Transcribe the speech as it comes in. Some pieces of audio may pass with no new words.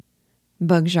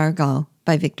Bug-Jargal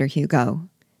by Victor Hugo.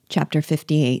 Chapter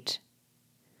 58.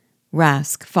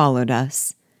 Rask followed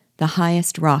us. The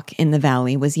highest rock in the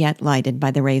valley was yet lighted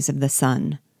by the rays of the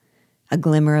sun. A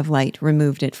glimmer of light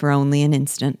removed it for only an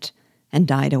instant, and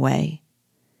died away.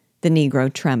 The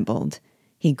Negro trembled.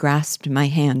 He grasped my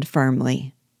hand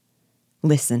firmly.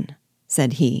 "Listen,"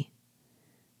 said he.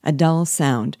 A dull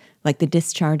sound, like the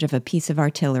discharge of a piece of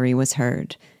artillery, was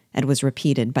heard, and was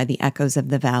repeated by the echoes of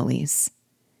the valleys.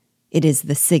 "It is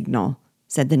the signal,"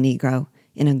 said the Negro,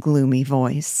 in a gloomy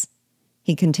voice.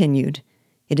 He continued,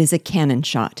 "It is a cannon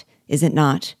shot, is it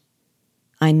not?"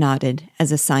 I nodded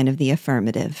as a sign of the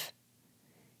affirmative.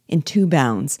 In 2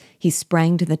 bounds, he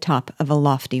sprang to the top of a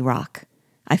lofty rock.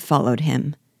 I followed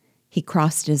him. He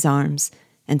crossed his arms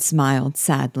and smiled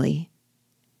sadly.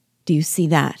 "Do you see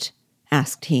that?"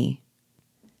 asked he.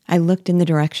 I looked in the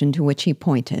direction to which he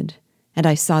pointed, and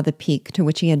I saw the peak to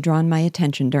which he had drawn my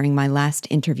attention during my last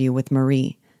interview with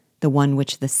Marie, the one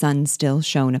which the sun still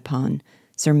shone upon,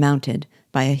 surmounted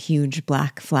by a huge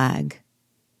black flag.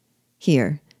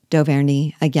 Here,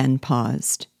 Dauvergne again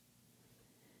paused.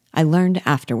 I learned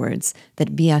afterwards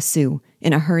that Biassou,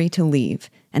 in a hurry to leave,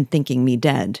 and thinking me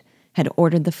dead, had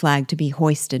ordered the flag to be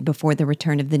hoisted before the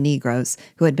return of the Negroes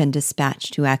who had been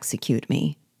dispatched to execute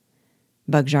me.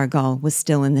 Bug-Jargal was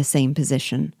still in the same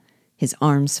position, his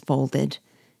arms folded,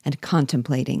 and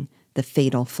contemplating the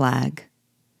fatal flag.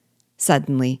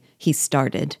 Suddenly he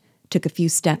started, took a few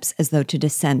steps as though to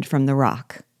descend from the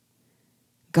rock.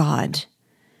 God,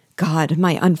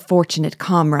 my unfortunate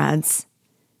comrades!"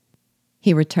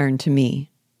 He returned to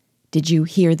me. "Did you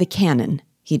hear the cannon?"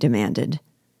 he demanded.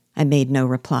 I made no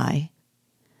reply.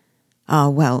 "Ah,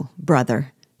 well,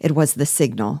 brother, it was the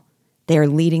signal. They are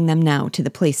leading them now to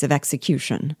the place of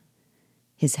execution."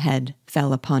 His head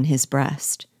fell upon his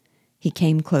breast. He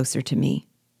came closer to me.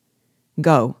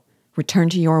 "Go, return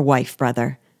to your wife,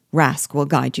 brother. Rask will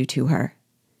guide you to her."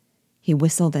 He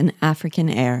whistled an African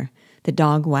air. The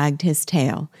dog wagged his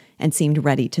tail and seemed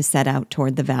ready to set out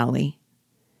toward the valley.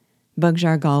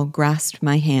 Bug-Jargal grasped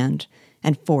my hand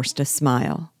and forced a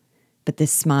smile, but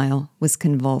this smile was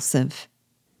convulsive.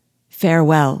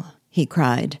 "Farewell," he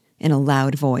cried in a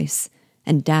loud voice,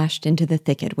 and dashed into the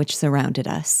thicket which surrounded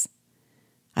us.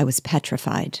 I was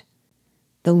petrified.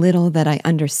 The little that I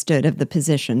understood of the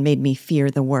position made me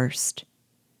fear the worst.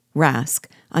 Rask,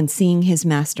 on seeing his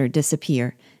master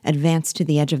disappear, advanced to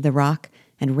the edge of the rock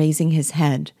and, raising his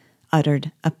head,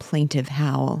 uttered a plaintive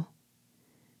howl.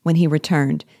 When he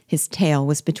returned, his tail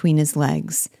was between his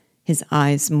legs, his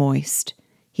eyes moist.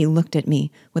 He looked at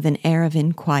me with an air of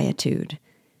inquietude.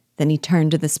 Then he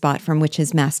turned to the spot from which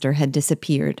his master had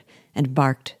disappeared and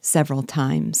barked several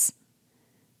times.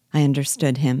 I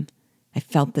understood him. I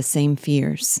felt the same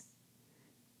fears.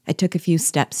 I took a few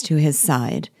steps to his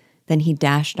side. Then he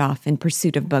dashed off in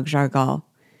pursuit of Bug-Jargal.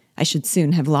 I should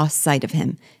soon have lost sight of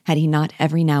him had he not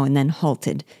every now and then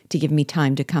halted to give me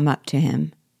time to come up to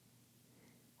him.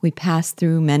 We passed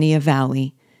through many a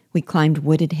valley. We climbed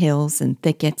wooded hills and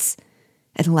thickets.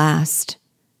 At last,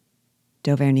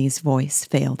 Dauvergne's voice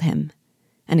failed him.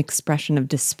 An expression of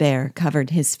despair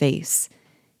covered his face.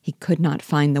 He could not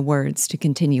find the words to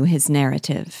continue his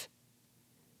narrative.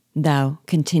 "Thou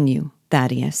continue,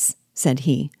 Thaddeus," said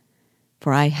he,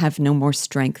 "for I have no more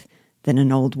strength than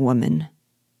an old woman."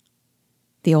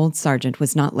 The old sergeant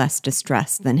was not less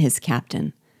distressed than his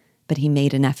captain, but he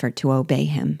made an effort to obey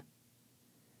him.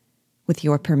 "With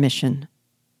your permission.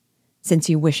 Since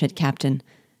you wish it, Captain,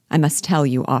 I must tell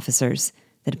you, officers,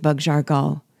 that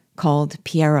Bug-Jargal, called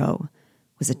Pierrot,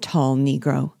 was a tall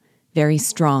Negro, very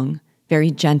strong, very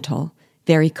gentle,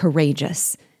 very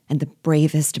courageous, and the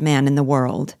bravest man in the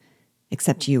world,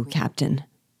 except you, Captain.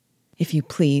 If you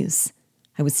please,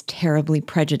 I was terribly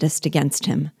prejudiced against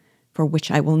him, for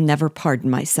which I will never pardon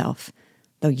myself,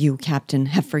 though you, Captain,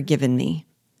 have forgiven me.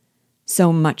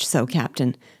 So much so,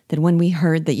 Captain, that when we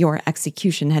heard that your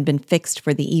execution had been fixed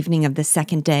for the evening of the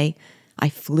 2nd day, I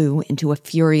flew into a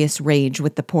furious rage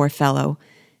with the poor fellow,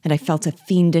 and I felt a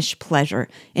fiendish pleasure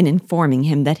in informing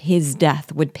him that his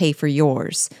death would pay for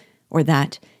yours, or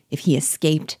that, if he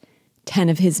escaped, 10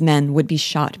 of his men would be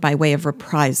shot by way of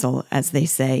reprisal, as they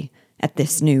say, at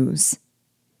this news.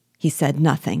 He said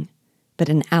nothing, but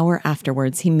an hour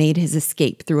afterwards he made his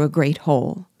escape through a great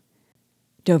hole."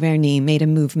 Dauvergne made a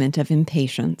movement of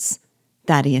impatience.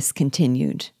 Thaddeus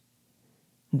continued,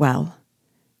 "Well,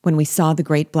 when we saw the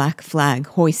great black flag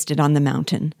hoisted on the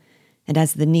mountain, and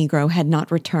as the Negro had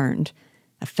not returned,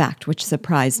 a fact which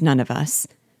surprised none of us,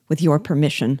 with your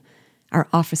permission, our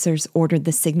officers ordered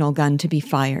the signal gun to be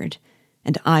fired,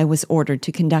 and I was ordered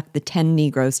to conduct the 10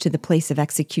 Negroes to the place of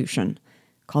execution,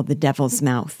 called the Devil's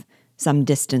Mouth, some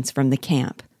distance from the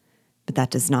camp, but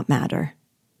that does not matter.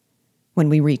 When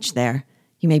we reached there,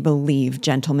 you may believe,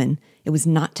 gentlemen, it was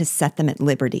not to set them at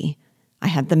liberty. I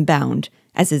had them bound,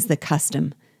 as is the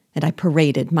custom, and I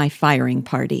paraded my firing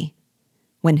party.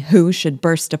 When who should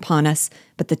burst upon us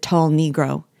but the tall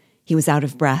Negro? He was out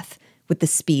of breath with the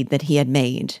speed that he had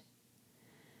made.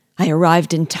 "I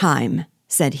arrived in time,"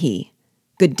 said he.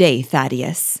 "Good day,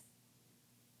 Thaddeus."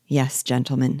 Yes,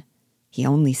 gentlemen, he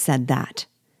only said that,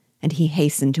 and he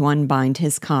hastened to unbind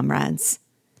his comrades.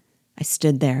 I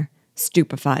stood there,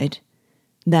 stupefied.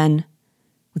 Then,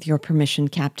 with your permission,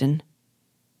 Captain,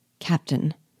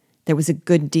 there was a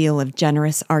good deal of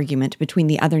generous argument between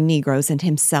the other Negroes and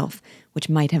himself, which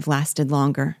might have lasted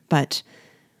longer, but,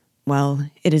 well,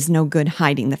 it is no good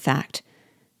hiding the fact.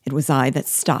 It was I that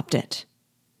stopped it.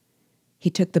 He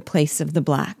took the place of the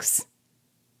blacks.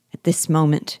 At this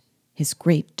moment, his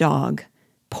great dog,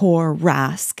 poor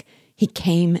Rask, he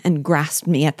came and grasped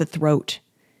me at the throat.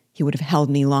 He would have held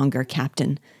me longer,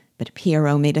 Captain, but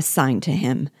Pierrot made a sign to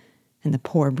him, and the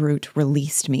poor brute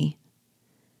released me.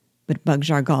 But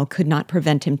Bugjargal could not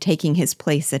prevent him taking his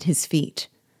place at his feet.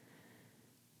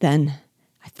 Then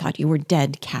I thought you were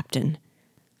dead, Captain.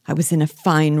 I was in a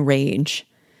fine rage.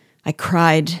 I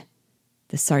cried.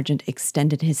 The sergeant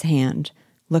extended his hand,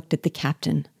 looked at the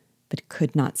captain, but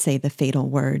could not say the fatal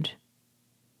word.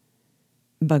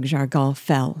 Bugjargal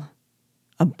fell.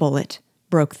 A bullet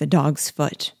broke the dog's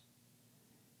foot.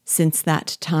 Since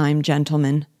that time,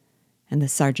 gentlemen, and the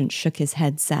sergeant shook his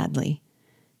head sadly,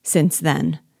 since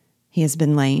then, he has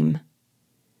been lame.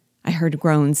 I heard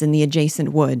groans in the adjacent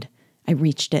wood. I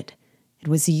reached it. It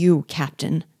was you,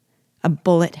 Captain. A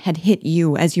bullet had hit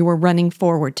you as you were running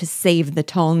forward to save the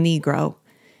tall Negro.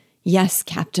 Yes,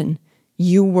 Captain,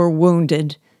 you were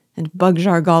wounded, and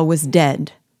Bugjargal was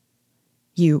dead.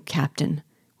 You, Captain,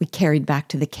 we carried back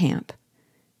to the camp.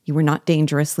 You were not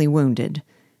dangerously wounded,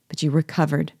 but you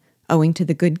recovered, owing to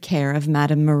the good care of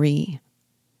Madame Marie.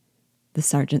 The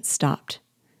sergeant stopped.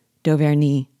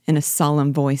 Dauvergne, in a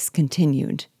solemn voice,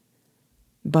 continued.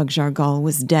 Bugjargal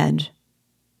was dead.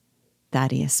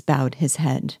 Thaddeus bowed his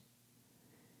head.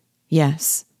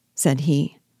 Yes, said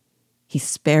he. He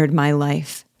spared my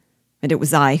life, and it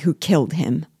was I who killed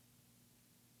him.